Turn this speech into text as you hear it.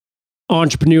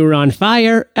Entrepreneur on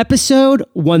Fire, episode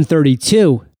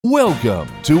 132. Welcome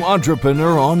to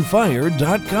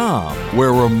EntrepreneurOnFire.com,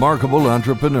 where remarkable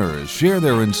entrepreneurs share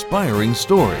their inspiring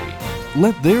story.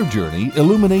 Let their journey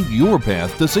illuminate your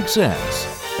path to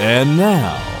success. And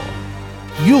now,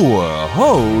 your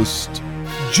host,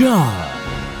 John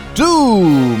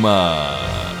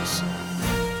Dumas.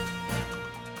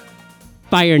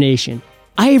 Fire Nation,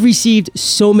 I have received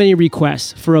so many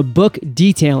requests for a book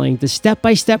detailing the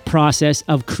step-by-step process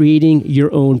of creating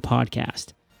your own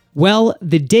podcast. Well,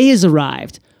 the day has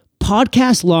arrived.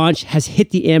 Podcast Launch has hit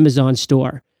the Amazon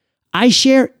store. I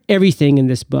share everything in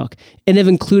this book and have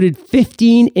included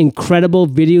 15 incredible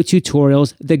video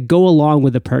tutorials that go along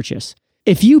with the purchase.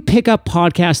 If you pick up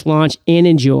Podcast Launch and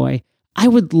enjoy, I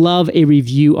would love a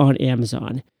review on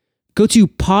Amazon. Go to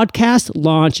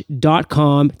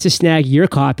podcastlaunch.com to snag your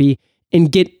copy and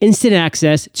get instant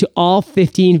access to all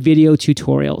 15 video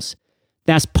tutorials.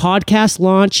 That's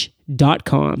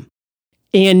podcastlaunch.com.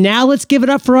 And now let's give it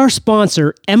up for our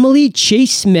sponsor, Emily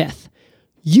Chase Smith.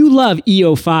 You love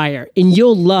EO Fire, and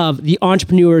you'll love the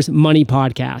Entrepreneur's Money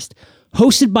podcast.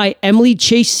 Hosted by Emily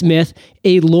Chase Smith,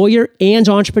 a lawyer and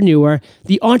entrepreneur,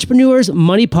 the Entrepreneur's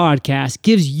Money podcast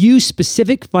gives you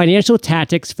specific financial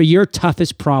tactics for your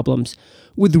toughest problems.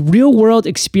 With real-world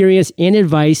experience and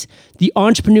advice, the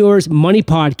Entrepreneur's Money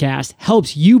podcast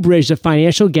helps you bridge the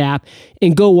financial gap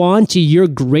and go on to your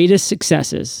greatest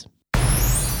successes.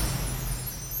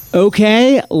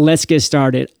 Okay, let's get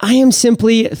started. I am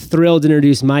simply thrilled to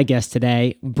introduce my guest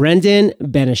today, Breanden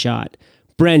Beneschott.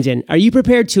 Breanden, are you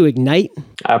prepared to ignite?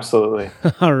 Absolutely.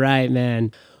 All right,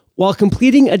 man. While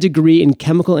completing a degree in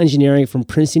chemical engineering from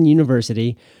Princeton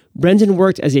University, Breanden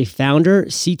worked as a founder,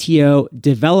 CTO,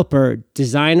 developer,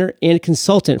 designer, and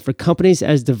consultant for companies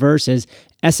as diverse as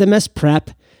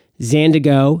smsPREP,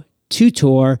 Zandigo,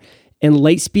 Tutor, and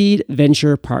Lightspeed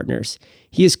Venture Partners.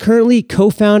 He is currently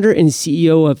co-founder and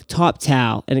CEO of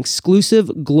TopTal, an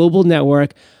exclusive global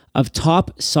network of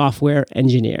top software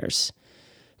engineers.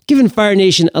 Giving Fire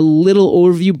Nation a little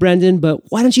overview, Breanden,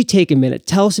 but why don't you take a minute?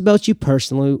 Tell us about you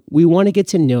personally. We want to get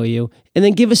to know you, and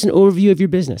then give us an overview of your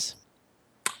business.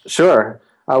 Sure.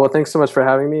 Well, thanks so much for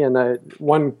having me. And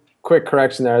one quick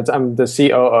correction there. I'm the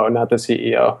COO, not the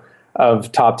CEO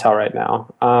of TopTal right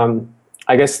now.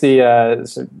 I guess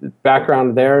the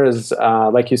background there is,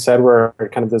 like you said, we're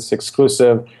kind of this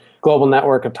exclusive global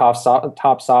network of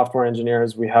top software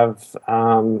engineers. We have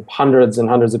hundreds and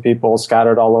hundreds of people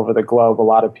scattered all over the globe, a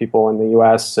lot of people in the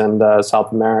US and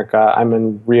South America. I'm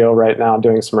in Rio right now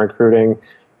doing some recruiting.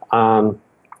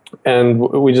 And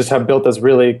we just have built this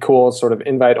really cool sort of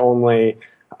invite-only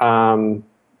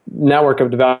network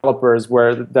of developers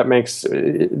where that makes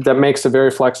it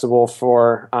very flexible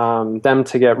for them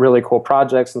to get really cool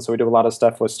projects. And so we do a lot of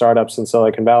stuff with startups in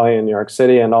Silicon Valley and New York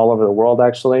City and all over the world,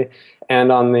 actually.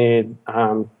 And on the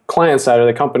client side or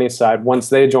the company side, once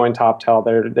they join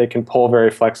TopTal, they can pull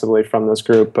very flexibly from this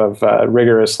group of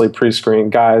rigorously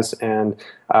pre-screened guys. And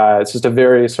it's just a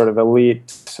very sort of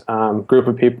elite group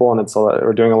of people, and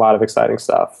we're doing a lot of exciting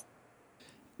stuff.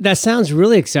 That sounds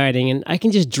really exciting, and I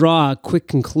can just draw a quick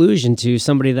conclusion to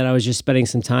somebody that I was just spending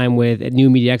some time with at New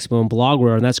Media Expo and Blog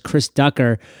World, and that's Chris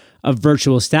Ducker of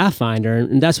Virtual Staff Finder,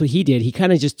 and that's what he did. He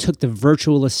kind of just took the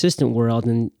virtual assistant world,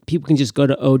 and people can just go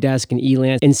to Odesk and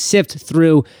Elance and sift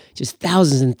through just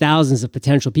thousands and thousands of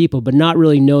potential people, but not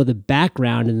really know the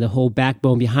background and the whole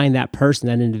backbone behind that person,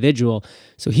 that individual.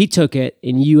 So he took it,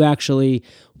 and you actually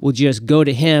will just go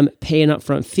to him, pay an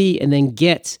upfront fee, and then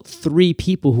get 3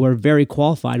 people who are very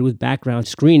qualified with background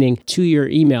screening to your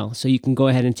email. So you can go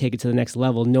ahead and take it to the next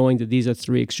level, knowing that these are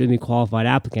 3 extremely qualified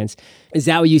applicants. Is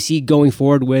that what you see going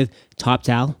forward with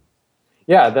TopTal?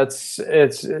 Yeah,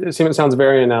 it sounds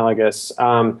very analogous.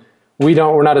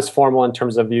 We're not as formal in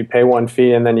terms of you pay 1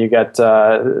 fee and then you get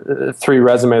 3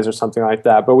 resumes or something like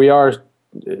that. But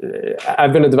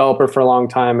I've been a developer for a long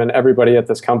time, and everybody at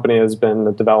this company has been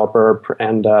a developer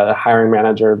and a hiring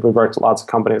manager. We've worked at lots of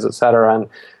companies, et cetera. And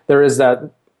there is that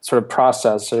sort of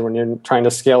process. So when you're trying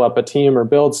to scale up a team or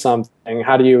build something,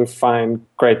 how do you find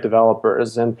great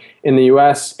developers? And in the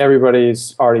US,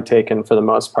 everybody's already taken for the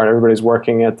most part. Everybody's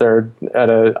working on their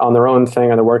own thing,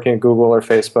 or they're working at Google or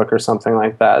Facebook or something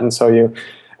like that. And so you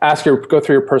go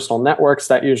through your personal networks.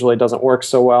 That usually doesn't work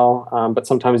so well, but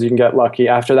sometimes you can get lucky.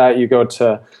 After that, you go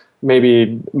to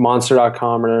maybe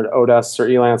Monster.com or Odesk or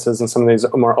Elances and some of these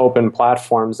more open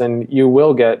platforms, and you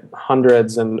will get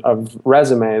hundreds of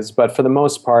resumes, but for the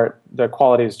most part, the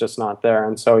quality is just not there.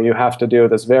 And so you have to do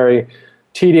this very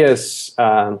tedious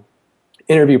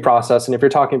interview process. And if you're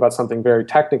talking about something very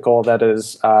technical that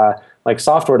is like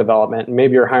software development, and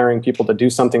maybe you're hiring people to do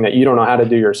something that you don't know how to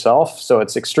do yourself. So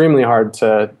it's extremely hard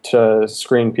to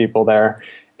screen people there.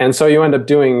 And so you end up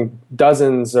doing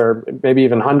dozens or maybe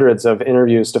even hundreds of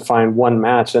interviews to find one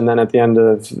match. And then at the end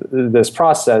of this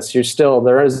process,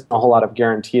 there is a whole lot of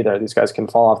guarantee there. These guys can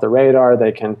fall off the radar.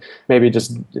 They can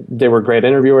they were great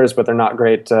interviewers, but they're not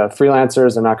great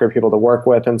freelancers. They're not great people to work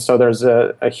with. And so there's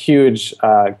a huge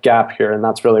gap here. And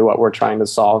that's really what we're trying to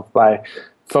solve by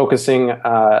focusing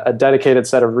a dedicated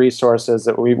set of resources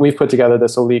that we've put together,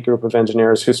 this elite group of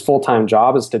engineers whose full-time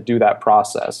job is to do that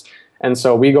process. And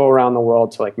so we go around the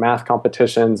world to like math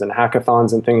competitions and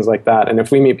hackathons and things like that. And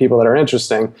if we meet people that are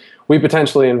interesting, we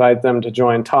potentially invite them to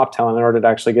join TopTal. In order to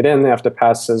actually get in, they have to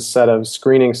pass a set of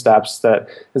screening steps that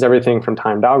is everything from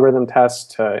timed algorithm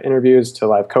tests to interviews to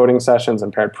live coding sessions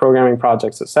and paired programming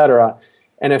projects, et cetera.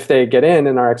 And if they get in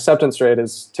and our acceptance rate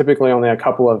is typically only a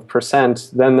couple of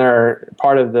 %, then they're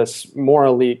part of this more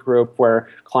elite group where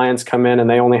clients come in and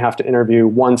they only have to interview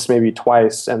once, maybe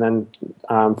twice. And then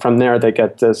from there, they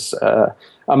get this a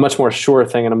much more sure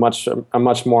thing and a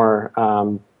much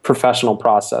more professional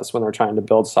process when they're trying to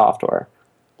build software.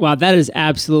 Wow, that is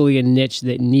absolutely a niche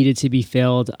that needed to be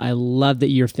filled. I love that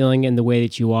you're filling it in the way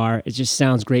that you are. It just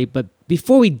sounds great. But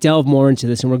before we delve more into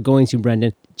this, and we're going to,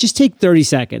 Breanden, just take 30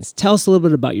 seconds. Tell us a little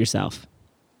bit about yourself.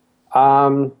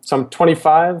 So I'm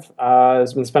 25.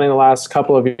 I've been spending the last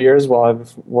couple of years while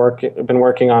I've been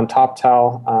working on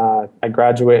TopTal.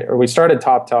 We started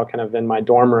TopTal kind of in my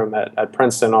dorm room at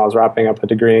Princeton while I was wrapping up a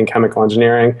degree in chemical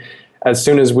engineering. As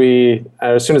soon as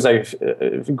I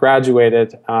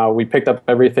graduated, we picked up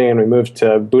everything and we moved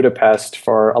to Budapest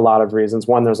for a lot of reasons.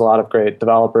 One, there's a lot of great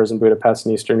developers in Budapest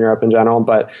and Eastern Europe in general,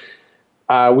 but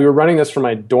we were running this from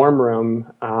my dorm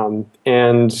room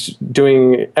and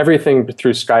doing everything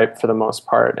through Skype for the most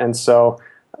part. And so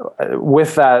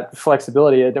with that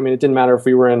flexibility, it didn't matter if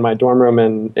we were in my dorm room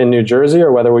in New Jersey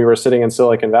or whether we were sitting in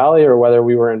Silicon Valley or whether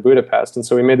we were in Budapest. And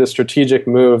so we made the strategic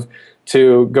move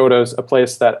to go to a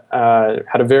place that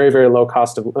had a very, very low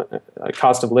cost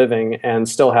of living and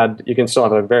you can still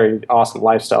have a very awesome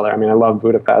lifestyle there. I love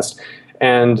Budapest.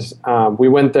 And we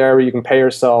went there. You can pay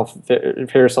yourself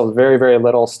very, very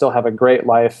little, still have a great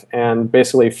life, and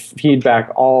basically feed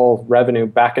back all revenue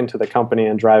back into the company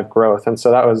and drive growth. And so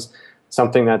that was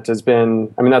something that has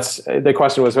been, the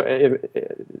question was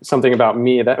something about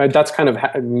me. That's kind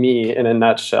of me in a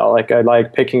nutshell. Like I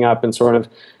like picking up and sort of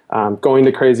going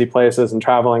to crazy places and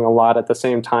traveling a lot at the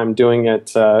same time, doing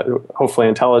it hopefully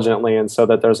intelligently, and so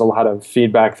that there's a lot of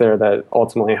feedback there that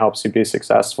ultimately helps you be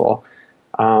successful.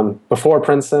 Before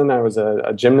Princeton, I was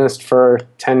a gymnast for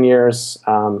 10 years.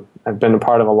 I've been a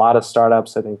part of a lot of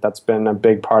startups. I think that's been a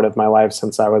big part of my life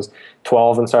since I was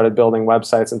 12 and started building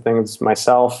websites and things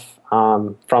myself.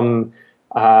 From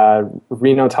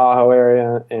Reno, Tahoe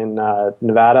area in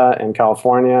Nevada and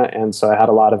California. And so I had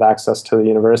a lot of access to the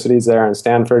universities there and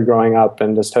Stanford growing up,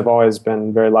 and just have always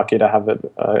been very lucky to have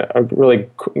a really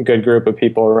good group of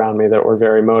people around me that were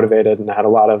very motivated and had a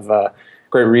lot of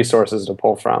great resources to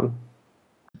pull from.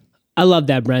 I love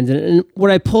that, Breanden. And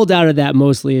what I pulled out of that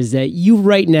mostly is that you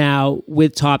right now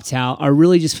with TopTal are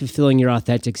really just fulfilling your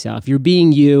authentic self. You're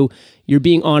being you, you're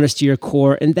being honest to your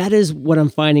core. And that is what I'm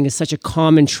finding is such a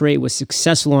common trait with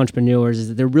successful entrepreneurs, is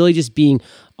that they're really just being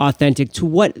authentic to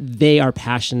what they are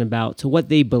passionate about, to what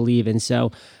they believe in.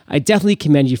 So I definitely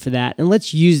commend you for that. And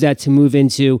let's use that to move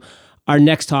into our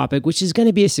next topic, which is going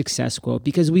to be a success quote,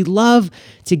 because we love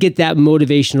to get that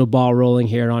motivational ball rolling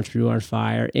here at Entrepreneur on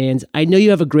Fire. And I know you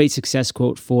have a great success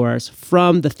quote for us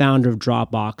from the founder of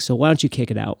Dropbox. So why don't you kick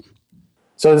it out?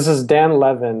 So this is Dan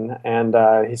Levin, and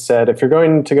he said, if you're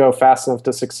going to go fast enough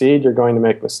to succeed, you're going to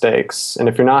make mistakes. And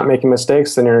if you're not making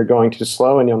mistakes, then you're going too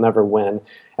slow and you'll never win.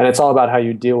 And it's all about how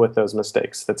you deal with those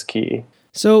mistakes that's key.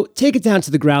 So take it down to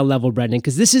the ground level, Breanden,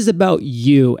 because this is about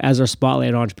you as our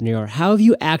spotlight entrepreneur. How have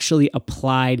you actually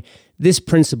applied this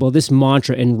principle, this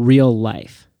mantra in real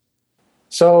life?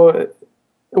 So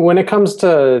when it comes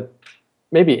to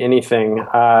maybe anything,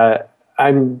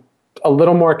 I'm a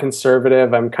little more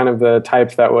conservative. I'm kind of the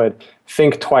type that would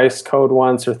think twice, code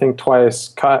once, or think twice,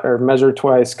 cut, or measure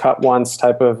twice, cut once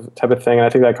type of thing. And I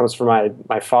think that comes from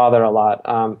my father a lot.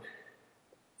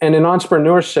 And in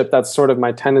entrepreneurship, that's sort of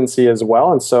my tendency as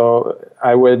well. And so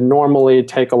I would normally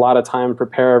take a lot of time,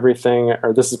 prepare everything,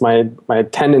 or this is my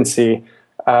tendency,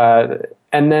 and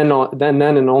then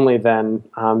and only then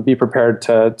be prepared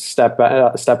to step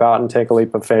out and take a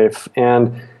leap of faith.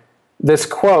 And this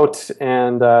quote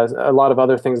and a lot of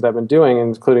other things that I've been doing,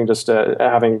 including just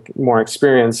having more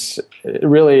experience,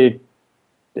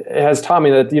 it has taught me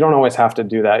that you don't always have to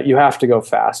do that. You have to go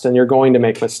fast, and you're going to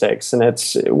make mistakes. And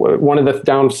it's one of the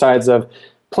downsides of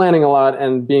planning a lot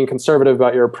and being conservative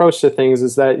about your approach to things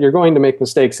is that you're going to make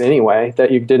mistakes anyway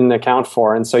that you didn't account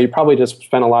for. And so you probably just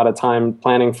spent a lot of time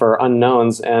planning for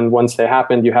unknowns. And once they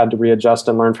happened, you had to readjust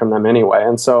and learn from them anyway.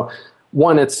 And so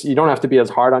one, you don't have to be as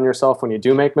hard on yourself when you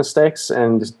do make mistakes.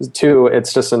 And two,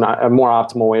 it's just a more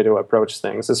optimal way to approach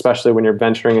things, especially when you're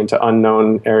venturing into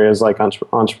unknown areas like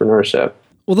entrepreneurship.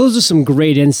 Well, those are some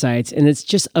great insights. And it's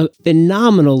just a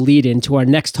phenomenal lead into our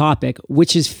next topic,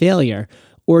 which is failure,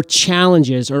 or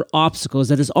challenges or obstacles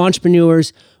that as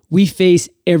entrepreneurs, we face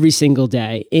every single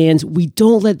day. And we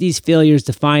don't let these failures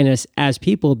define us as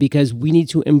people, because we need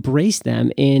to embrace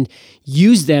them and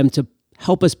use them to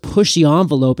help us push the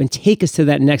envelope and take us to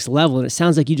that next level. And it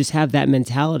sounds like you just have that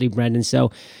mentality, Breanden.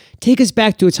 So take us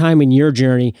back to a time in your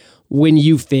journey when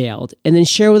you failed, and then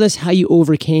share with us how you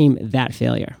overcame that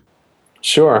failure.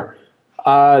 Sure.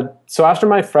 So after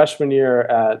my freshman year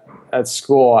at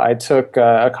school, I took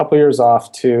a couple years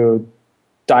off to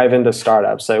dive into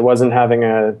startups. I wasn't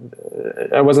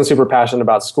super passionate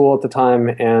about school at the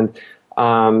time,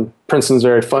 and Princeton's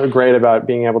very great about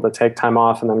being able to take time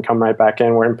off and then come right back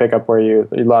in and pick up where you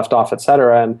left off, et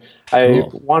cetera. And I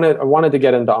wanted to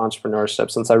get into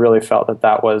entrepreneurship, since I really felt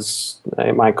that was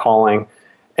my calling.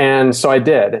 And so I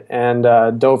did, and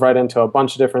dove right into a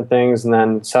bunch of different things, and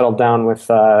then settled down with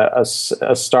a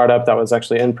startup that was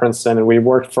actually in Princeton. And we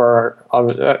worked for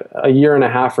a year and a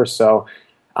half or so,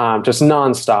 just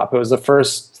nonstop. It was the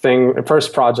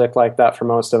first project like that for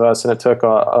most of us, and it took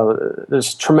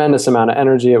this tremendous amount of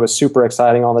energy. It was super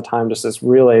exciting all the time, just this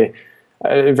really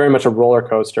very much a roller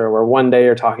coaster, where one day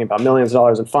you're talking about millions of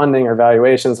dollars in funding or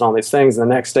valuations and all these things, and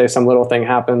the next day some little thing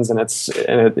happens and it's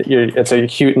a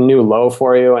cute new low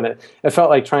for you, and it felt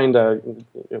like trying to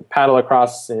paddle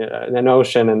across an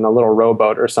ocean in a little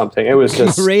rowboat or something. It was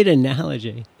just great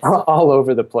analogy, all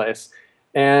over the place.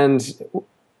 And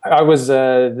it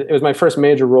was my first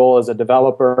major role as a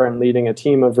developer and leading a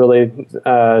team of really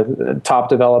top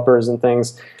developers and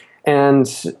things. And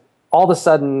all of a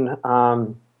sudden,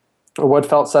 what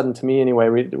felt sudden to me anyway,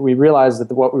 we realized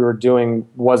that what we were doing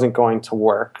wasn't going to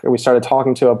work. We started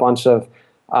talking to a bunch of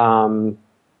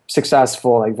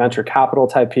successful venture capital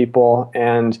type people,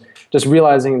 and just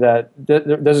realizing that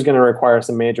this is going to require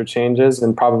some major changes,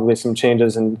 and probably some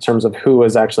changes in terms of who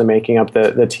was actually making up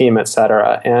the team, et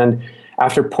cetera. And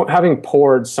after having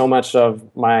poured so much of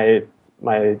my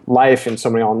life in so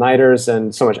many all-nighters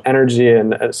and so much energy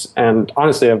and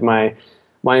honestly of my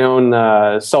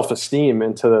own self-esteem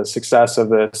into the success of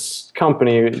this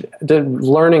company,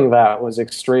 learning that was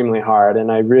extremely hard.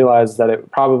 And I realized that it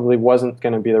probably wasn't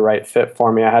going to be the right fit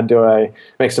for me. I had to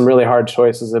make some really hard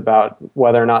choices about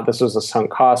whether or not this was a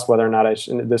sunk cost, whether or not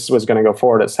this was going to go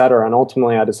forward, et cetera. And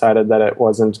ultimately, I decided that it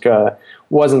wasn't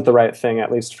the right thing,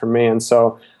 at least for me. And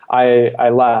so I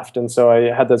left. And so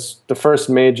I had the first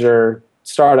major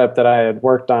startup that I had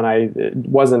worked on, it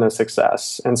wasn't a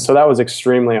success. And so that was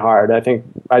extremely hard. I think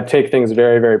I take things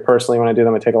very, very personally when I do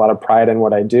them. I take a lot of pride in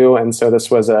what I do. And so this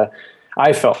was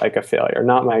I felt like a failure,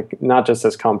 not just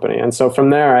this company. And so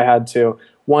from there I had to,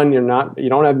 one, you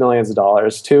don't have millions of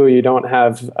dollars. Two, you don't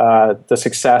have the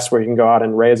success where you can go out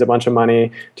and raise a bunch of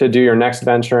money to do your next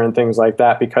venture and things like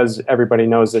that, because everybody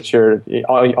knows that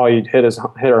all you hit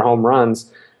are home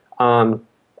runs.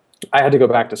 I had to go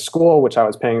back to school, which I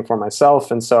was paying for myself.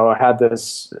 And so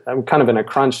I'm kind of in a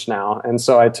crunch now. And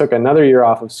so I took another year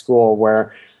off of school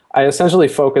where I essentially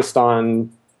focused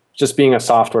on just being a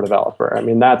software developer. I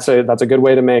mean, that's a good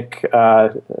way to make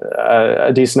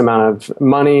a decent amount of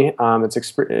money.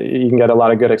 You can get a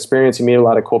lot of good experience. You meet a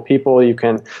lot of cool people.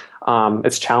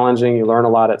 It's challenging. You learn a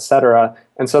lot, et cetera.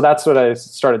 And so that's what I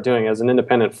started doing as an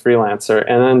independent freelancer.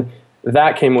 And then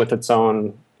that came with its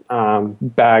own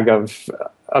bag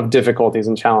of difficulties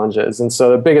and challenges. And so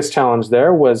the biggest challenge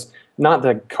there was not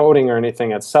the coding or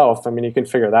anything itself. I mean, you can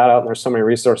figure that out, and there's so many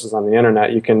resources on the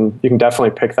internet. You can definitely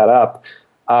pick that up.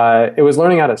 It was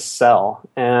learning how to sell,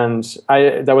 and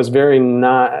that was very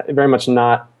much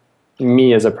not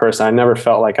me as a person. I never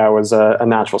felt like I was a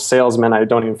natural salesman. I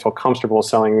don't even feel comfortable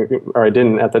selling, or I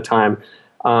didn't at the time.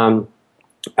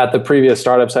 At the previous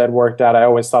startups I had worked at, I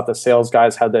always thought the sales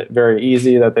guys had that very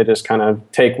easy, that they just kind of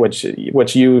take what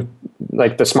you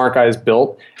like the smart guys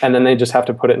built, and then they just have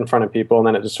to put it in front of people, and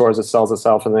then it just sells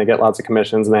itself, and they get lots of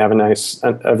commissions, and they have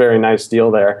a very nice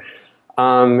deal there.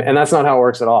 And that's not how it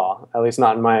works at all, at least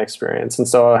not in my experience. And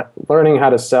so learning how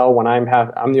to sell when I'm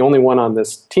the only one on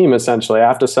this team, essentially, I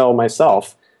have to sell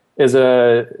myself,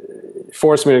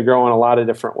 forced me to grow in a lot of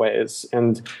different ways.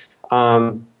 And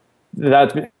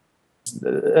that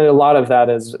a lot of that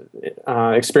is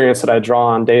experience that I draw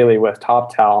on daily with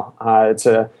TopTal.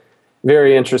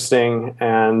 very interesting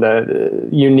and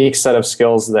unique set of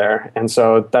skills there. And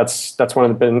so that's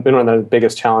been one of the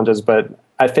biggest challenges, but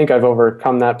I think I've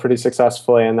overcome that pretty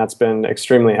successfully, and that's been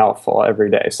extremely helpful every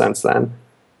day since then.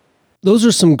 Those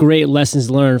are some great lessons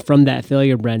learned from that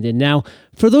failure, Breanden. Now,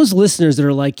 for those listeners that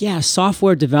are like, yeah,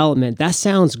 software development, that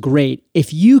sounds great.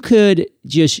 If you could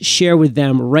just share with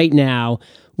them right now,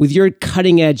 with your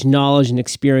cutting edge knowledge and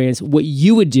experience, what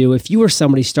you would do if you were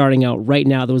somebody starting out right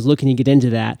now that was looking to get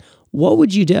into that, what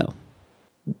would you do?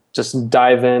 Just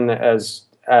dive in as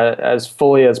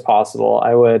fully as possible.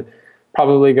 I would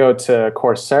probably go to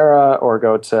Coursera or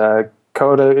go to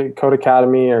Code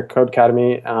Academy or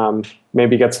Codecademy,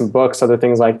 maybe get some books, other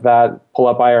things like that, pull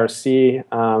up IRC,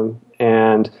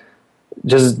 and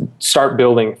just start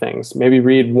building things. Maybe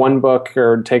read one book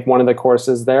or take one of the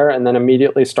courses there, and then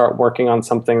immediately start working on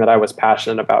something that I was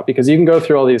passionate about. Because you can go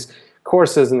through all these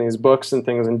courses and these books and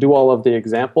things and do all of the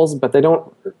examples, but they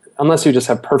don't, unless you just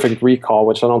have perfect recall,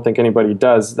 which I don't think anybody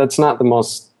does, that's not the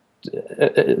most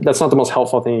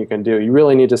helpful thing you can do. You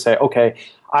really need to say, okay,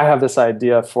 I have this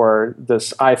idea for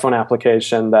this iPhone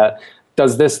application that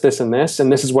does this, this, and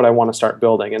this is what I want to start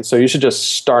building. And so you should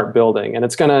just start building. And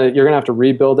you're gonna have to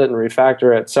rebuild it and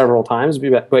refactor it several times,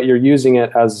 but you're using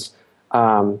it as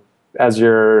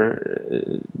your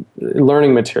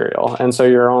learning material, and so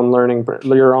your own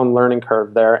learning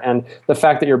curve there. And the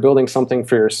fact that you're building something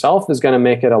for yourself is going to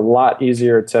make it a lot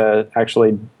easier to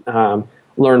actually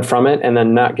learn from it, and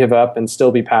then not give up and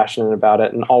still be passionate about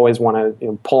it, and always want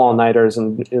to pull all-nighters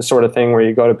and sort of thing where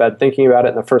you go to bed thinking about it,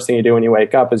 and the first thing you do when you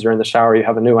wake up is you're in the shower, you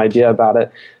have a new idea about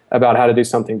it, about how to do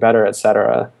something better,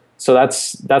 etc. So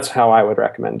that's how I would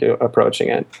recommend approaching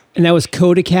it. And that was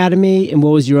Code Academy, and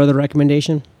what was your other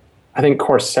recommendation? I think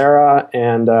Coursera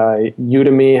and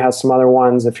Udemy has some other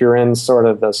ones. If you're in sort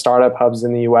of the startup hubs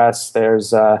in the US,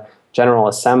 there's General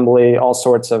Assembly, all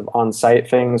sorts of on-site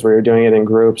things where you're doing it in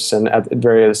groups and at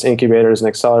various incubators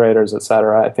and accelerators, et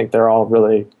cetera. I think they're all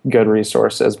really good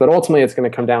resources. But ultimately, it's going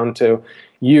to come down to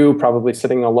you probably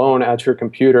sitting alone at your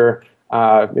computer,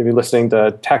 maybe listening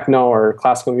to techno or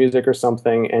classical music or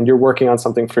something, and you're working on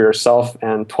something for yourself,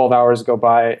 and 12 hours go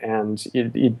by, and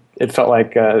it felt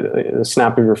like a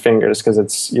snap of your fingers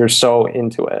because you're so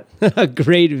into it. A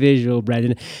great visual,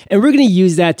 Breanden. And we're going to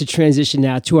use that to transition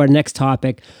now to our next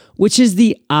topic, which is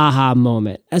the aha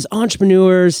moment. As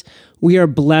entrepreneurs, we are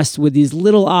blessed with these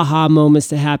little aha moments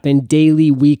that happen daily,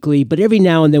 weekly, but every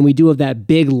now and then we do have that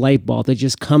big light bulb that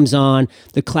just comes on,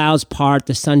 the clouds part,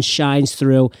 the sun shines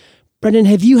through. Breanden,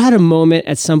 have you had a moment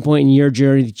at some point in your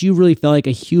journey that you really felt like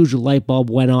a huge light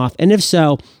bulb went off? And if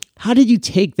so, how did you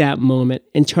take that moment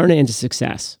and turn it into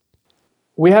success?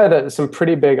 We had some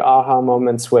pretty big aha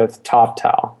moments with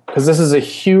TopTal, because this is a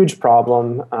huge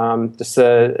problem. Just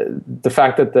the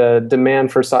fact that the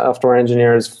demand for software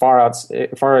engineers far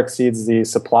exceeds the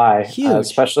supply,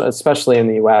 especially in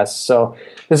the US. So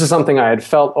this is something I had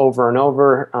felt over and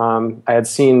over. I had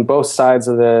seen both sides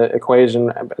of the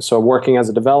equation, so working as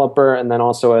a developer and then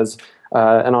also as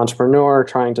an entrepreneur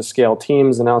trying to scale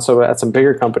teams, and also at some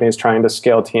bigger companies trying to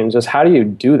scale teams. Just how do you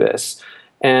do this?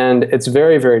 And it's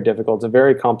very, very difficult. It's a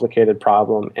very complicated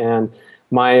problem. And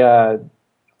I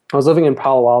was living in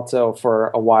Palo Alto for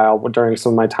a while during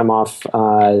some of my time off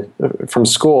from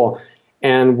school.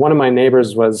 And one of my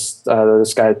neighbors was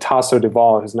this guy, Tasso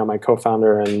Duvall, who's now my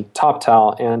co-founder in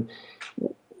TopTal. And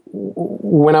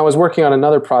when I was working on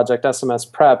another project,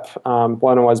 smsPREP,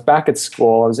 when I was back at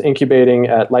school, I was incubating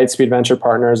at Lightspeed Venture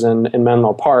Partners in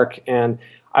Menlo Park. And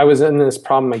I was in this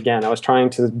problem again. I was trying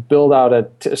to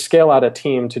scale out a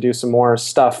team to do some more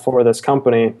stuff for this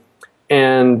company,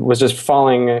 and was just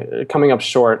coming up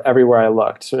short everywhere I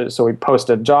looked. So we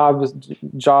posted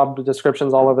job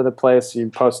descriptions all over the place. You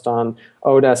post on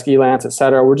Odesk, Elance, et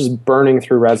cetera. We're just burning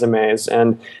through resumes,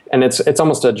 and it's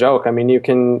almost a joke. I mean, you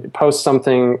can post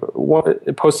something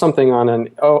on an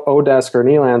Odesk or an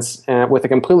Elance with a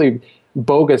completely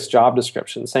bogus job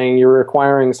description saying you're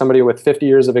requiring somebody with 50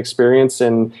 years of experience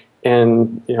in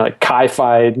like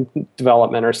Chi-Fi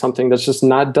development or something that's just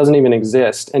doesn't even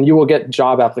exist, and you will get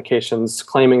job applications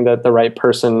claiming that the right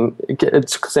person,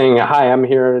 it's saying, hi, I'm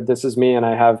here, this is me, and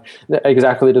I have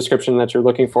exactly the description that you're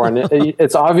looking for, and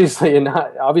it's obviously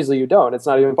you don't. It's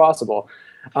not even possible.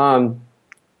 And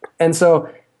so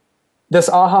this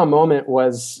aha moment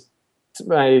was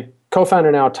my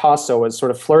co-founder now, Tasso, was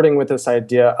sort of flirting with this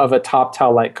idea of a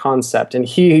TopTal-like concept. And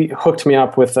he hooked me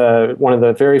up with one of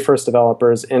the very first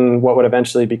developers in what would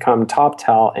eventually become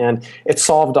TopTal, and it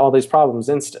solved all these problems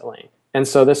instantly. And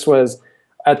so this was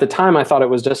at the time, I thought it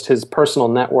was just his personal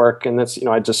network, and that's,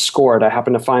 I just scored. I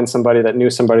happened to find somebody that knew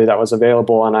somebody that was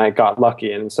available, and I got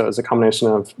lucky. And so it was a combination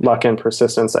of luck and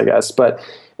persistence, I guess. But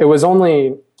it was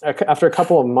only after a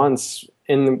couple of months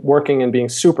in working and being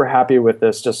super happy with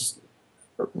this just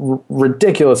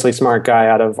ridiculously smart guy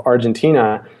out of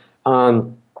Argentina.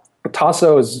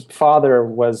 Tasso's father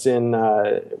was in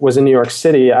New York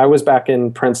City. I was back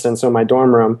in Princeton, so in my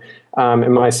dorm room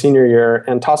in my senior year,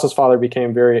 and Tasso's father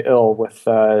became very ill with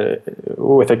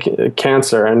a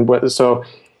cancer, and so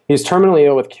he's terminally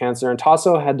ill with cancer. And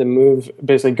Tasso had to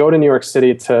basically go to New York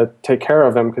City to take care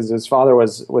of him because his father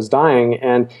was dying,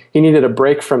 and he needed a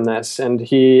break from this. And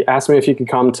he asked me if he could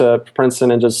come to Princeton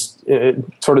and just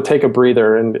sort of take a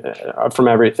breather from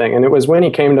everything. And it was when he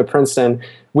came to Princeton,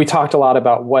 we talked a lot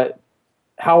about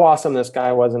how awesome this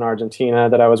guy was in Argentina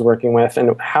that I was working with,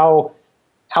 and how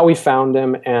we found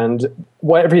him, and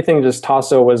what everything just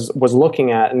Tasso was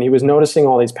looking at. And he was noticing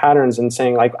all these patterns and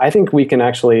saying, like, I think we can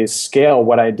actually scale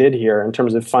what I did here in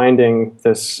terms of finding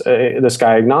this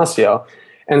guy Ignacio.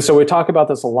 And so we talk about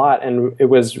this a lot, and it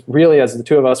was really as the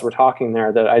two of us were talking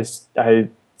there that I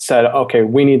said, okay,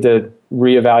 we need to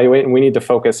reevaluate and we need to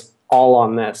focus all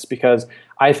on this, because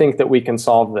I think that we can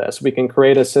solve this. We can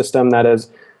create a system that is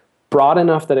broad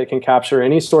enough that it can capture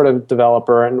any sort of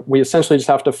developer, and we essentially just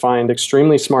have to find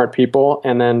extremely smart people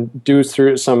and then do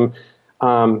through some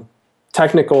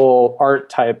technical art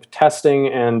type testing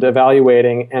and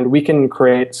evaluating, and we can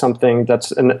create something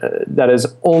that is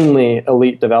only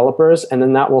elite developers, and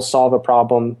then that will solve a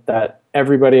problem that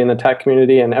everybody in the tech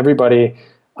community and everybody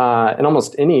in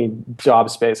almost any job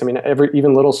space. I mean,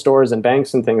 even little stores and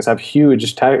banks and things have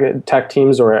huge tech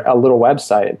teams or a little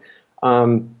website.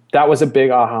 That was a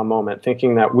big aha moment,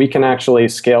 thinking that we can actually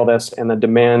scale this and the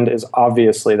demand is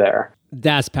obviously there.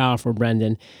 That's powerful,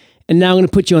 Breanden. And now I'm going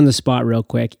to put you on the spot real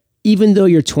quick. Even though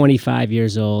you're 25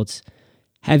 years old,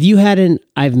 have you had an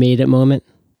I've made it moment?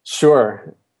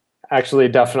 Sure. Actually,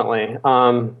 definitely.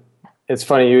 It's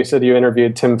funny, you said you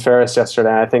interviewed Tim Ferriss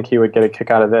yesterday. I think he would get a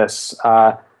kick out of this.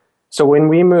 So when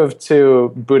we moved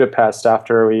to Budapest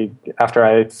after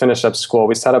I finished up school,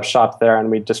 we set up shop there, and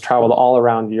we just traveled all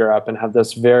around Europe and have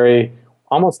this we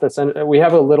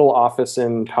have a little office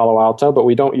in Palo Alto, but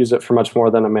we don't use it for much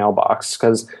more than a mailbox,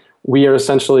 because we are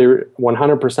essentially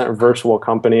 100% virtual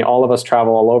company. All of us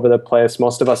travel all over the place.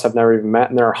 Most of us have never even met,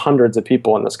 and there are hundreds of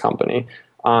people in this company.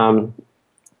 An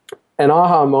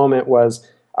aha moment was,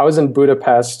 I was in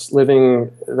Budapest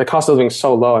the cost of living is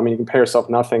so low. I mean, you can pay yourself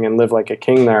nothing and live like a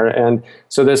king there. And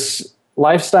so this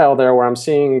lifestyle there where I'm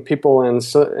seeing people in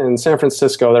San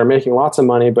Francisco that are making lots of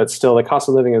money, but still the cost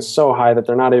of living is so high that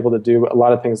they're not able to do a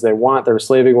lot of things they want. They're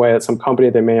slaving away at some company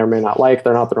they may or may not like.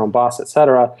 They're not their own boss,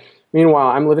 etc. Meanwhile,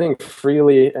 I'm living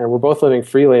freely, and we're both living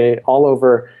freely all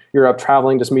over Europe,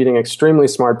 traveling, just meeting extremely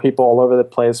smart people all over the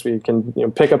place. We can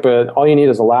pick up all you need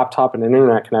is a laptop and an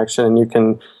internet connection, and you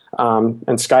can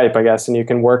and Skype, I guess, and you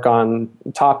can work on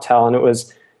TopTal.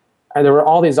 And there were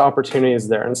all these opportunities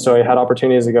there. And so I had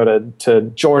opportunities to go to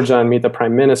Georgia and meet the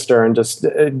prime minister, and just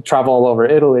travel all over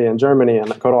Italy and Germany, and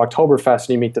go to Oktoberfest and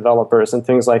you meet developers and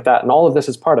things like that. And all of this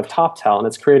is part of TopTal, and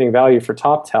it's creating value for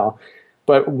TopTal.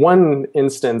 But one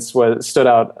instance stood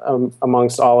out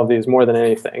amongst all of these more than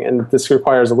anything. And this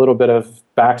requires a little bit of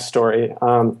backstory.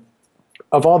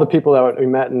 Of all the people that we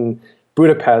met in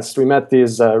Budapest, we met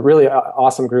these really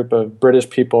awesome group of British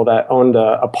people that owned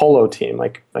a polo team,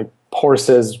 like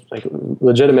horses, like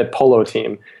legitimate polo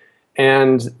team.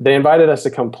 And they invited us to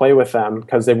come play with them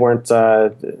because they weren't,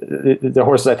 the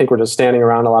horses I think were just standing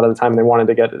around a lot of the time. They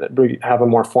wanted to have a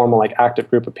more formal, like active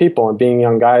group of people, and being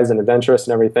young guys and adventurous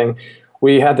and everything,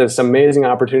 we had this amazing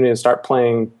opportunity to start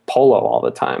playing polo all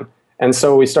the time. And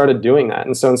so we started doing that.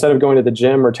 And so instead of going to the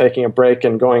gym or taking a break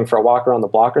and going for a walk around the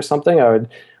block or something, I would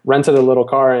rented a little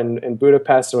car in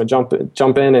Budapest and would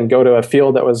jump in and go to a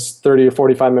field that was 30 or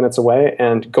 45 minutes away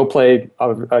and go play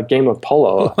a game of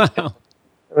polo. Wow.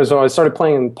 So I started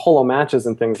playing in polo matches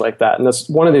and things like that. And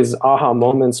one of these aha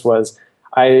moments was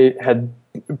I had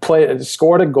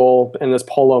scored a goal in this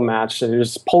polo match. And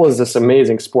polo is this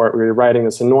amazing sport where you're riding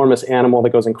this enormous animal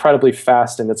that goes incredibly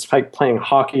fast, and it's like playing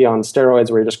hockey on steroids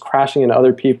where you're just crashing into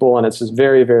other people, and it's just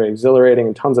very, very exhilarating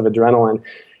and tons of adrenaline.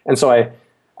 And so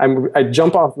I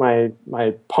jump off my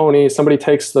pony. Somebody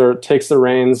takes the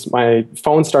reins. My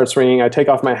phone starts ringing. I take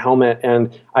off my helmet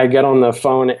and I get on the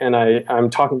phone, and I'm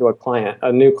talking to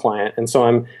a new client. And so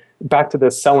I'm back to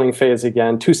this selling phase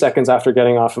again. 2 seconds after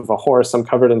getting off of a horse, I'm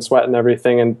covered in sweat and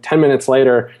everything. And 10 minutes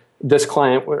later, this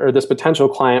client or this potential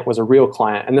client was a real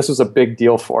client, and this was a big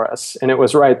deal for us. And it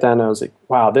was right then I was like,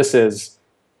 wow, this is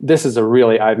a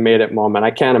really I've made it moment. I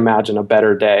can't imagine a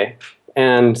better day.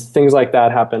 And things like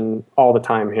that happen all the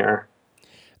time here.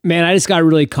 Man, I just got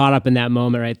really caught up in that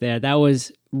moment right there. That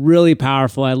was really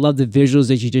powerful. I love the visuals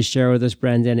that you just shared with us,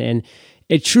 Breanden. And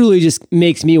it truly just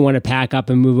makes me want to pack up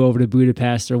and move over to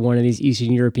Budapest or one of these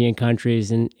Eastern European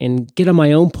countries and get on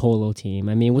my own polo team.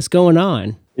 I mean, what's going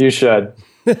on? You should.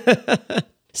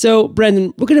 So,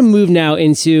 Breanden, we're going to move now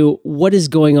into what is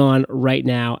going on right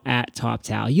now at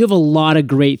TopTal. You have a lot of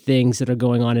great things that are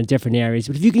going on in different areas,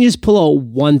 but if you can just pull out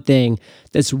one thing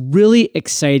that's really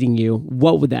exciting you,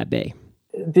 what would that be?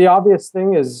 The obvious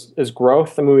thing is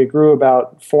growth. I mean, we grew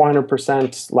about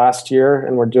 400% last year,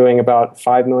 and we're doing about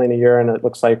 $5 million a year, and it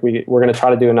looks like we're going to try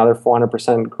to do another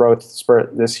 400% growth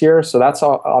spurt this year. So that's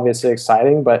obviously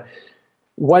exciting. But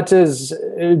what is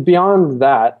beyond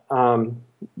that?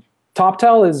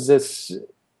 TopTal is this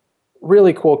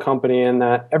really cool company in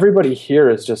that everybody here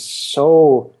is just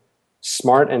so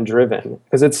smart and driven.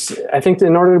 Because I think that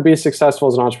in order to be successful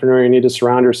as an entrepreneur, you need to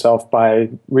surround yourself by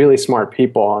really smart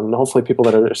people, and hopefully people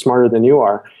that are smarter than you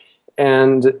are.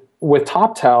 And with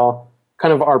TopTal,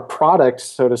 kind of our product,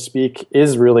 so to speak,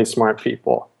 is really smart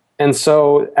people. And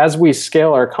so as we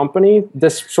scale our company,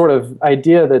 this sort of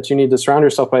idea that you need to surround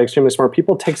yourself by extremely smart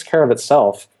people takes care of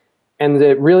itself. And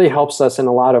it really helps us in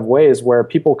a lot of ways where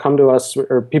people come to us,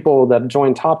 or people that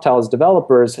join TopTal as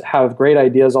developers have great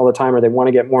ideas all the time, or they want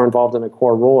to get more involved in a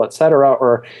core role, et cetera.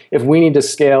 Or if we need to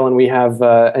scale and we have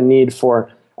a need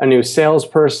for a new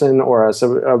salesperson or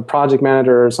a project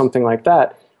manager or something like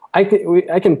that, I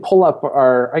can pull up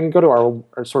I can go to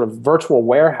our sort of virtual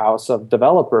warehouse of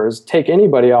developers, take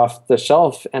anybody off the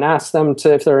shelf and ask them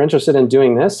if they're interested in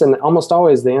doing this. And almost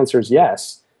always the answer is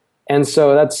yes. And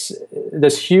so that's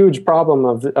this huge problem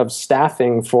of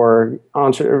staffing for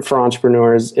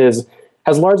entrepreneurs has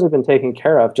largely been taken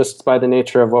care of just by the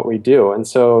nature of what we do. And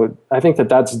so I think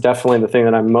that's definitely the thing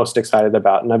that I'm most excited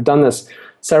about. And I've done this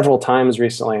several times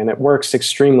recently, and it works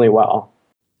extremely well.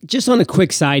 Just on a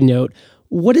quick side note,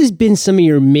 what has been some of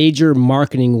your major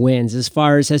marketing wins as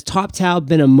far as, has TopTal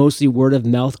been a mostly word of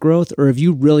mouth growth, or have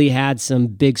you really had some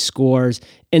big scores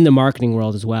in the marketing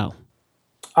world as well?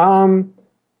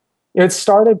 It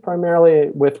started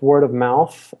primarily with word of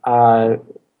mouth,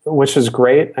 which is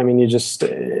great. I mean, you just,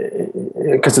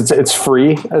 because it's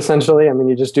free, essentially. I mean,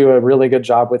 you just do a really good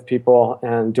job with people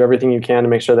and do everything you can to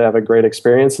make sure they have a great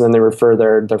experience, and then they refer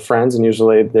their friends, and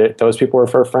usually those people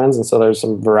refer friends, and so there's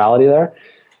some virality there.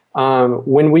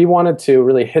 When we wanted to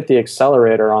really hit the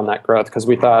accelerator on that growth, because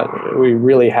we thought we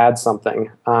really had something,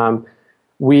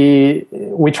 we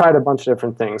tried a bunch of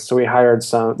different things. So we hired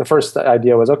the first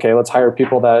idea was, okay, let's hire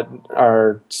people that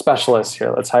are specialists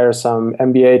here. Let's hire some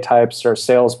MBA types or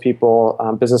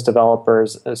salespeople, business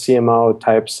developers, CMO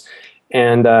types,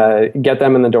 and get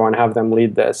them in the door and have them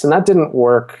lead this. And that didn't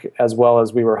work as well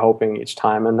as we were hoping each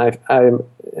time. And I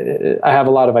have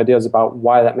a lot of ideas about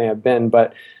why that may have been,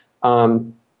 but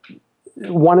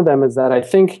one of them is that I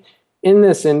think in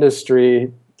this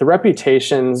industry, the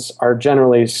reputations are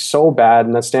generally so bad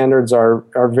and the standards are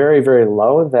very, very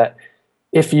low that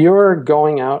if you're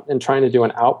going out and trying to do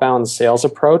an outbound sales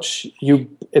approach,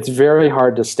 it's very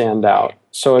hard to stand out.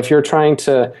 So if you're trying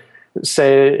to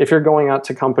if you're going out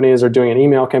to companies or doing an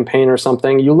email campaign or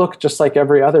something, you look just like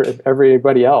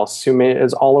everybody else who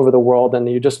is all over the world, and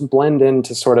you just blend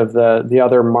into sort of the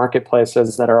other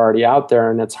marketplaces that are already out there,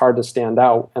 and it's hard to stand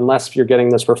out unless you're getting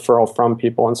this referral from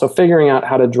people. And so figuring out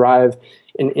how to drive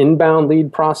an inbound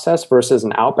lead process versus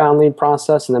an outbound lead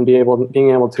process, and then being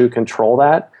able to control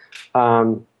that.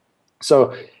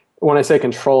 So when I say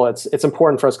control, it's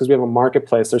important for us because we have a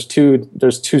marketplace. There's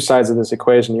two sides of this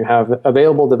equation. You have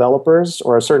available developers,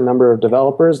 or a certain number of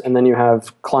developers, and then you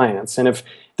have clients. And if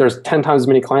there's 10 times as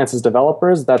many clients as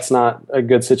developers, that's not a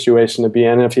good situation to be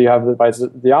in. And if you have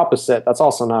the opposite, that's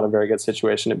also not a very good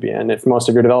situation to be in. If most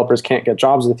of your developers can't get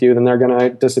jobs with you, then they're going to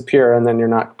disappear, and then you're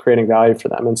not creating value for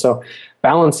them. And so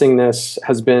balancing this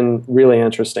has been really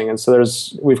interesting. And so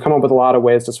we've come up with a lot of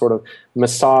ways to sort of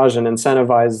massage and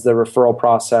incentivize the referral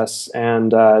process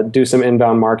and do some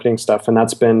inbound marketing stuff. And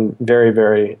that's been very,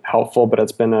 very helpful, but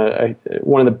it's been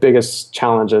one of the biggest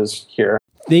challenges here.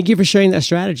 Thank you for sharing that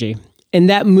strategy. And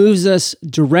that moves us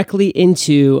directly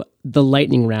into the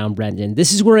lightning round, Breanden.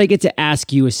 This is where I get to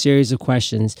ask you a series of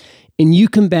questions, and you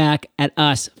come back at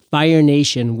us, Fire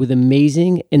Nation, with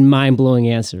amazing and mind-blowing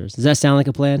answers. Does that sound like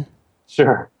a plan?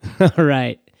 Sure. All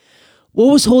right.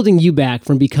 What was holding you back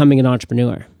from becoming an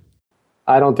entrepreneur?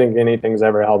 I don't think anything's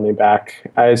ever held me back.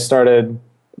 I started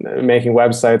making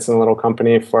websites in a little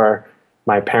company for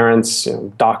my parents,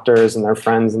 doctors and their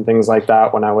friends and things like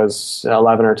that when I was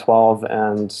 11 or 12,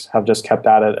 and have just kept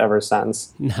at it ever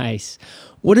since. Nice.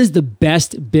 What is the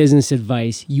best business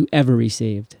advice you ever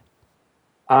received?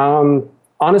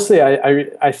 Honestly,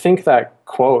 I think that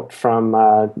quote from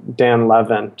Dan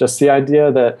Levin, just the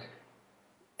idea that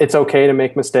it's okay to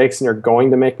make mistakes and you're going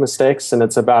to make mistakes, and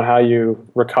it's about how you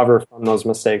recover from those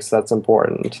mistakes that's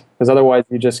important. Because otherwise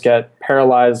you just get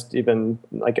paralyzed, even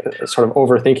like sort of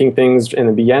overthinking things in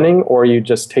the beginning, or you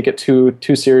just take it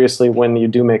too seriously when you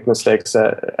do make mistakes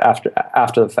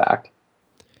after the fact.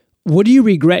 What do you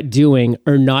regret doing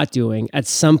or not doing at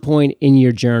some point in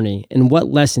your journey, and what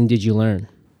lesson did you learn?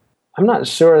 I'm not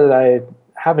sure that I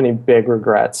have any big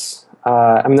regrets.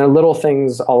 I mean, there are little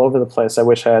things all over the place I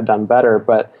wish I had done better,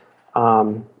 but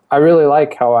I really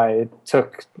like how I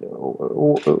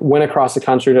went across the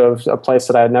country to a place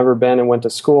that I had never been and went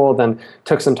to school, then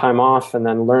took some time off and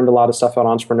then learned a lot of stuff about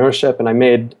entrepreneurship. And I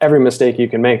made every mistake you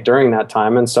can make during that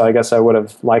time. And so I guess I would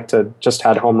have liked to just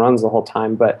had home runs the whole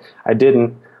time, but I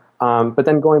didn't. But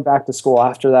then going back to school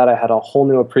after that, I had a whole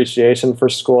new appreciation for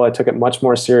school. I took it much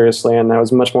more seriously, and I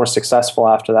was much more successful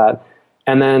after that.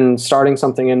 And then starting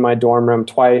something in my dorm room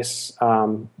twice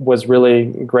was really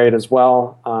great as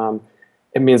well.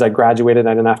 It means I graduated.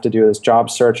 I didn't have to do this job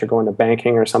search or go into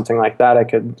banking or something like that. I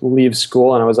could leave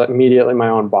school, and I was immediately my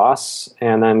own boss.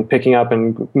 And then picking up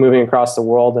and moving across the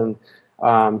world and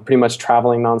pretty much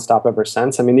traveling nonstop ever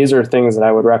since. I mean, these are things that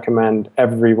I would recommend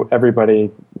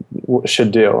everybody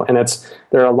should do. And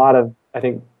there are a lot of, I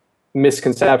think,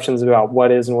 misconceptions about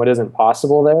what is and what isn't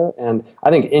possible there. And I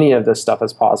think any of this stuff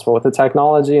is possible with the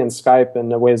technology and Skype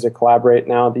and the ways to collaborate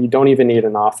now that you don't even need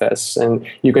an office. And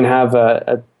you can have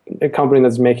a company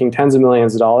that's making tens of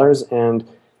millions of dollars, and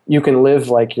you can live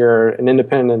like you're an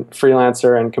independent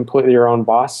freelancer and completely your own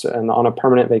boss and on a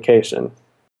permanent vacation.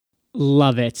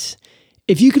 Love it.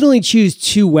 If you could only choose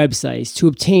 2 websites to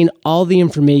obtain all the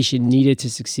information needed to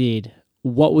succeed,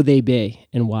 what would they be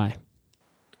and why?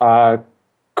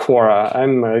 Quora.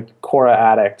 I'm a Quora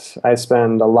addict. I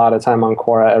spend a lot of time on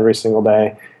Quora every single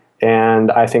day,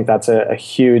 and I think that's a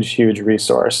huge, huge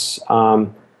resource.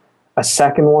 A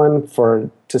second one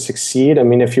to succeed, I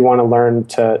mean, if you want to learn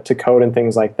to code and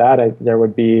things like that, there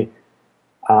would be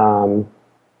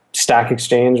Stack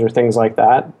Exchange or things like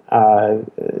that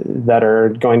that are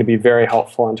going to be very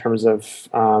helpful in terms of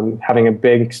having a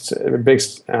big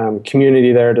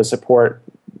community there to support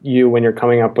you when you're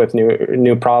coming up with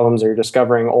new problems or you're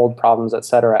discovering old problems, et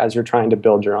cetera, as you're trying to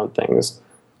build your own things.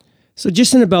 So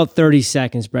just in about 30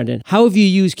 seconds, Breanden, how have you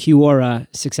used Quora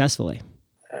successfully?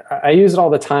 I use it all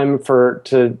the time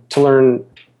to learn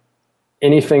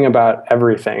anything about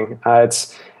everything.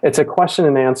 It's a question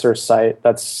and answer site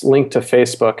that's linked to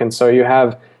Facebook, and so you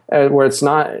have where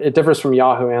it differs from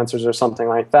Yahoo Answers or something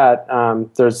like that.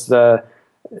 There's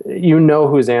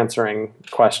who's answering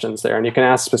questions there, and you can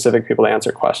ask specific people to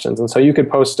answer questions. And so you could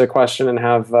post a question and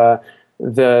have the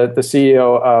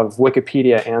CEO of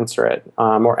Wikipedia answer it,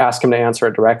 or ask him to answer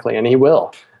it directly, and he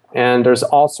will. And there's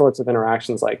all sorts of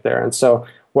interactions like there. And so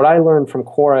what I learned from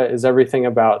Quora is everything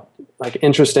about like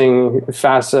interesting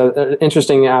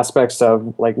aspects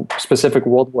of like specific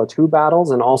World War II battles,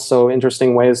 and also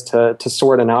interesting ways to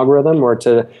sort an algorithm or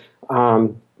to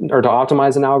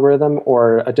optimize an algorithm,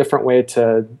 or a different way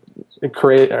to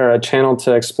create or a channel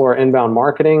to explore inbound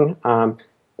marketing.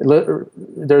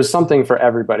 There's something for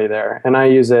everybody there, and I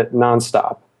use it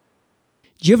nonstop.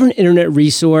 Do you have an internet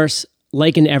resource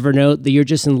like an Evernote that you're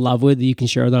just in love with that you can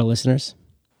share with our listeners?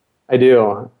 I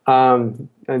do.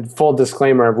 And full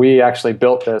disclaimer, we actually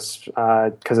built this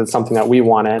because it's something that we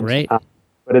wanted. Great.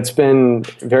 But it's been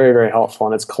very, very helpful,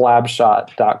 and it's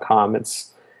collabshot.com.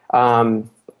 It's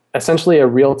essentially a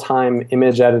real-time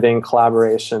image editing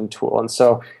collaboration tool. And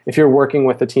so if you're working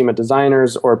with a team of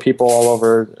designers or people all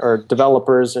over, or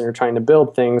developers, and you're trying to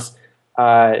build things,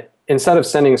 instead of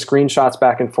sending screenshots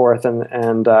back and forth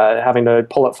and having to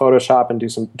pull up Photoshop and do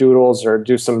some doodles or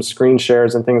do some screen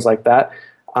shares and things like that,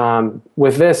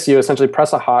 with this, you essentially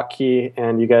press a hotkey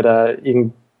and you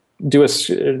can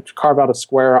carve out a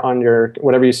square on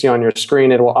whatever you see on your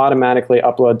screen. It will automatically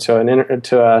upload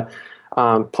to a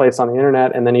place on the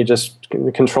internet, and then you just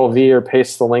Control V or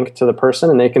paste the link to the person,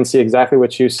 and they can see exactly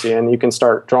what you see, and you can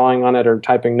start drawing on it or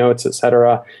typing notes,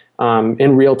 etc.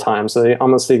 In real time. So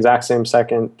almost the exact same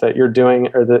second that you're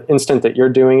doing, or the instant that you're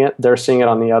doing it, they're seeing it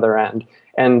on the other end.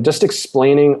 And just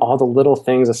explaining all the little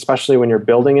things, especially when you're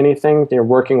building anything, you're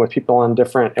working with people in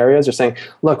different areas. You're saying,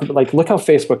 look how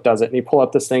Facebook does it. And you pull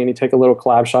up this thing and you take a little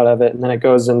collab shot of it, and then it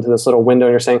goes into this little window,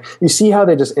 and you're saying, you see how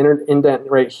they just indent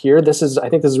right here? I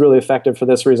think this is really effective for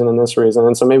this reason and this reason.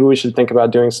 And so maybe we should think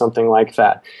about doing something like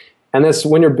that. And this,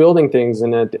 when you're building things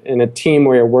in a team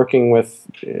where you're working with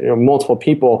multiple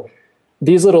people,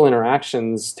 these little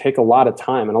interactions take a lot of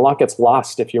time, and a lot gets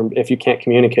lost if you can't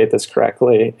communicate this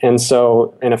correctly and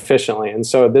efficiently. And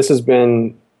so this has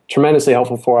been tremendously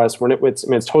helpful for us.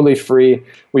 It's totally free.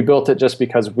 We built it just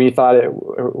because we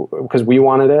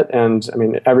wanted it, and I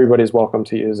mean, everybody's welcome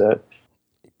to use it.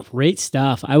 Great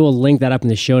stuff. I will link that up in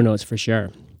the show notes for sure.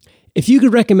 If you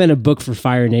could recommend a book for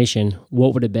Fire Nation,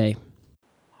 what would it be?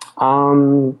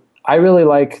 I really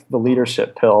like The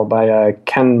Leadership Pill by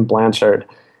Ken Blanchard.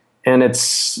 And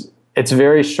it's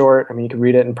very short. I mean, you can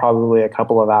read it in probably a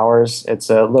couple of hours. It's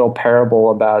a little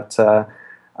parable about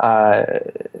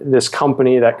this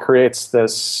company that creates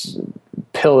this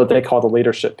pill that they call the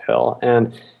leadership pill.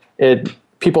 And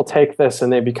people take this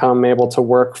and they become able to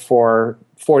work for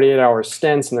 48-hour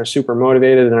stints, and they're super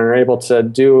motivated and are able to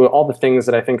do all the things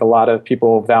that I think a lot of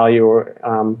people value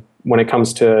when it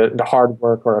comes to hard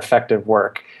work or effective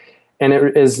work. And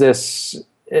it is this...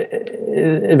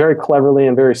 It very cleverly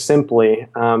and very simply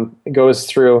goes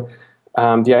through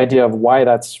the idea of why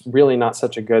that's really not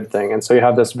such a good thing. And so you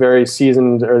have this very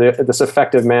seasoned this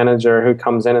effective manager who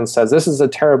comes in and says, this is a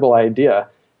terrible idea,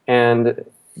 and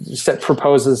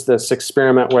proposes this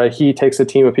experiment where he takes a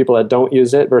team of people that don't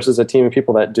use it versus a team of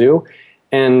people that do,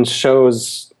 and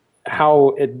shows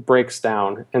how it breaks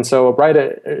down. And so right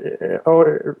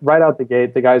out the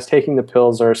gate, the guys taking the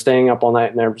pills are staying up all night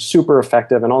and they're super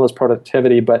effective and all this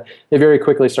productivity, but they very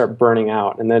quickly start burning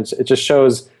out. And then it just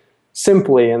shows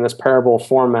simply in this parable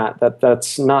format that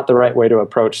that's not the right way to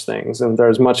approach things. And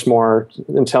there's much more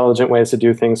intelligent ways to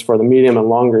do things for the medium and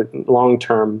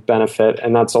long-term benefit.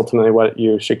 And that's ultimately what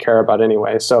you should care about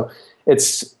anyway. So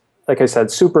it's, like I said,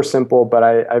 super simple, but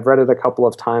I've read it a couple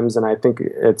of times, and I think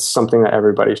it's something that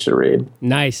everybody should read.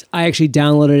 Nice. I actually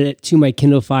downloaded it to my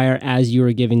Kindle Fire as you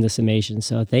were giving the summation,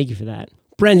 so thank you for that.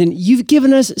 Breanden, you've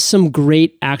given us some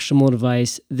great actionable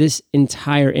advice this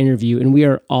entire interview, and we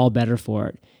are all better for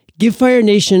it. Give Fire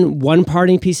Nation one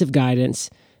parting piece of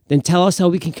guidance, then tell us how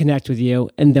we can connect with you,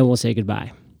 and then we'll say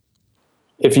goodbye.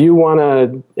 If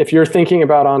you're thinking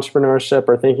about entrepreneurship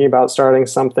or thinking about starting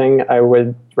something, I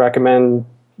would recommend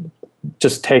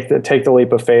just take the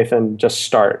leap of faith and just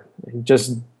start.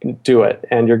 Just do it.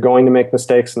 And you're going to make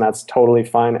mistakes, and that's totally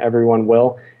fine. Everyone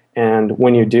will. And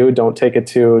when you do, don't take it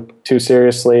too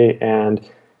seriously. And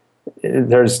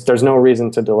there's no reason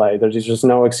to delay. There's just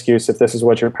no excuse. If this is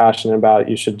what you're passionate about,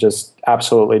 you should just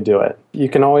absolutely do it. You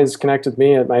can always connect with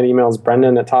me. My email is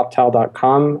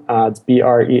breanden@toptal.com. It's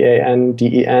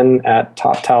BREANDEN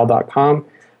 @toptal.com.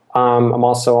 I'm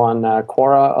also on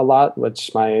Quora a lot,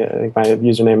 which I think my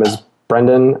username is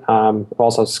Breanden.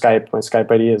 Also Skype. My Skype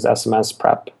ID is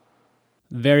smsPREP.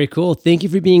 Very cool. Thank you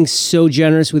for being so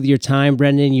generous with your time,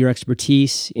 Breanden, your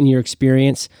expertise, and your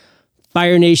experience.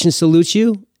 Fire Nation salutes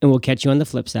you, and we'll catch you on the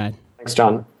flip side. Thanks,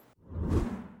 John.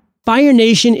 Fire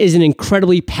Nation is an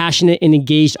incredibly passionate and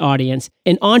engaged audience,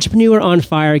 and Entrepreneur on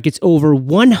Fire gets over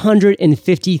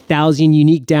 150,000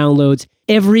 unique downloads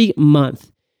every month.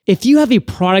 If you have a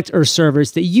product or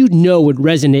service that you know would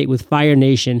resonate with Fire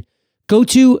Nation, go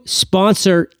to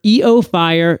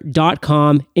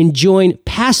sponsoreofire.com and join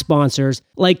past sponsors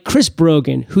like Chris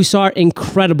Brogan, who saw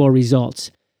incredible results.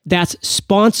 That's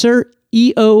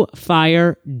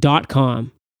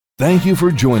sponsoreofire.com. Thank you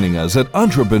for joining us at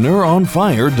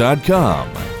entrepreneuronfire.com,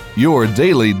 your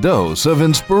daily dose of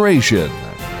inspiration.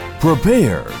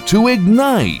 Prepare to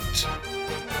ignite.